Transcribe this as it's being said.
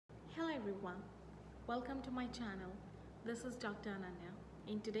Hi everyone, welcome to my channel. This is Dr. Ananya.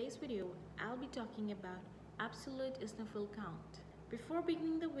 In today's video, I'll be talking about Absolute Eosinophil Count. Before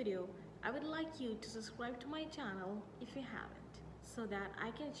beginning the video, I would like you to subscribe to my channel if you haven't, so that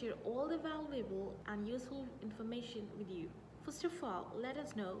I can share all the valuable and useful information with you. First of all, let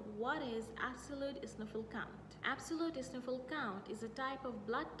us know what is Absolute Eosinophil Count. Absolute Eosinophil Count is a type of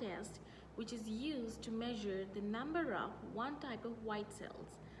blood test which is used to measure the number of one type of white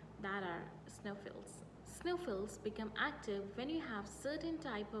cells, that are eosinophils. Eosinophils become active when you have certain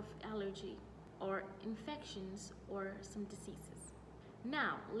type of allergy or infections or some diseases.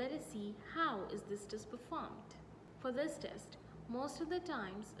 Now let us see how is this test performed. For this test, most of the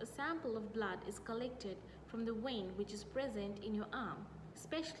times a sample of blood is collected from the vein which is present in your arm,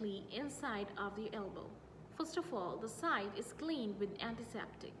 especially inside of the elbow. First of all, the site is cleaned with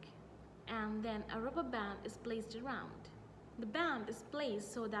antiseptic, and then a rubber band is placed around. The band is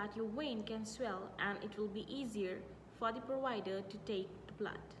placed so that your vein can swell and it will be easier for the provider to take the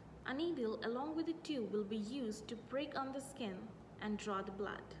blood. A needle along with a tube will be used to prick on the skin and draw the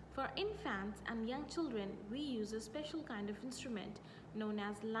blood. For infants and young children, we use a special kind of instrument known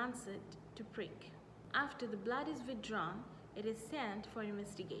as lancet to prick. After the blood is withdrawn, it is sent for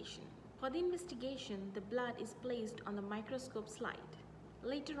investigation. For the investigation, the blood is placed on the microscope slide.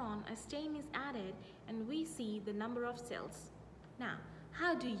 Later on, a stain is added and we see the number of cells. Now,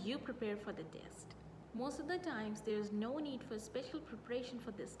 how do you prepare for the test? Most of the times, there is no need for special preparation for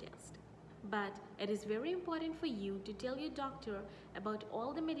this test. But it is very important for you to tell your doctor about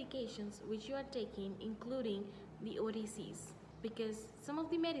all the medications which you are taking, including the OTCs, because some of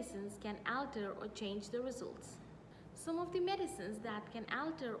the medicines can alter or change the results. Some of the medicines that can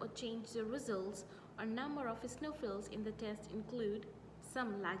alter or change the results or number of eosinophils in the test include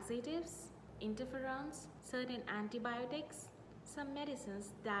some laxatives, interferons, certain antibiotics, some medicines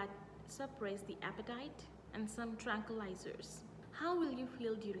that suppress the appetite, and some tranquilizers. How will you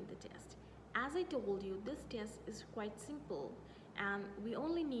feel during the test? As I told you, this test is quite simple and we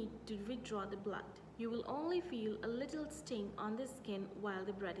only need to withdraw the blood. You will only feel a little sting on the skin while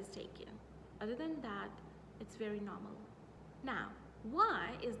the blood is taken. Other than that, it's very normal. Now, why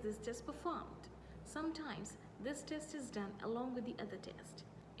is this test performed? Sometimes this test is done along with the other test.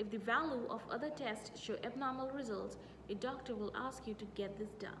 If the value of other tests show abnormal results, a doctor will ask you to get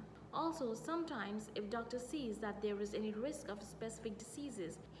this done. Also, sometimes if doctor sees that there is any risk of specific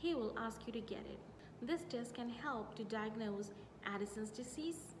diseases, he will ask you to get it. This test can help to diagnose Addison's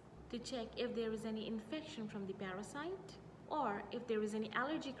disease, to check if there is any infection from the parasite, or if there is any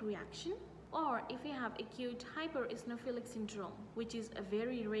allergic reaction, or if you have acute hypereosinophilic syndrome, which is a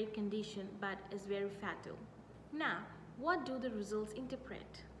very rare condition but is very fatal. Now, what do the results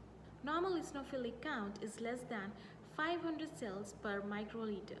interpret? Normal eosinophilic count is less than 500 cells per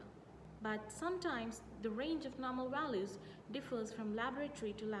microliter. But sometimes the range of normal values differs from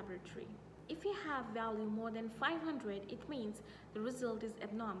laboratory to laboratory. If you have value more than 500, it means the result is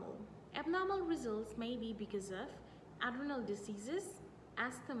abnormal. Abnormal results may be because of adrenal diseases,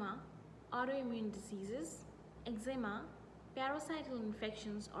 asthma, autoimmune diseases, eczema, parasital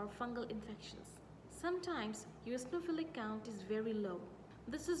infections, or fungal infections. Sometimes eosinophilic count is very low.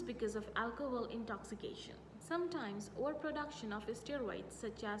 This is because of alcohol intoxication. Sometimes overproduction of steroids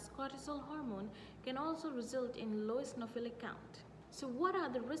such as cortisol hormone can also result in low eosinophilic count. So what are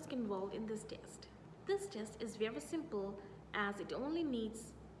the risks involved in this test? This test is very simple as it only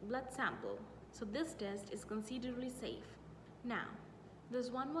needs blood sample. So this test is considerably safe. Now,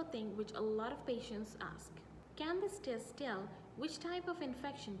 there's one more thing which a lot of patients ask. Can this test tell which type of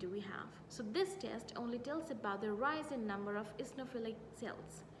infection do we have? So this test only tells about the rise in number of eosinophilic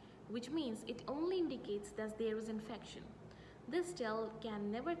cells, which means it only indicates that there is infection. This test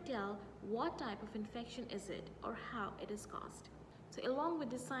can never tell what type of infection is it or how it is caused. So along with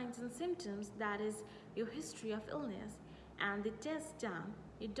the signs and symptoms, that is your history of illness, and the test done,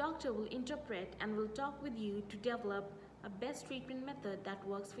 your doctor will interpret and will talk with you to develop a best treatment method that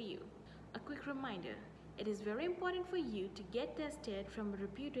works for you. A quick reminder, it is very important for you to get tested from a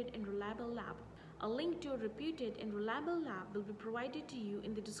reputed and reliable lab. A link to a reputed and reliable lab will be provided to you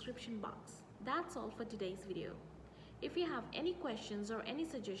in the description box. That's all for today's video. If you have any questions or any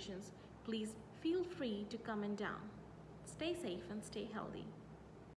suggestions, please feel free to comment down. Stay safe and stay healthy.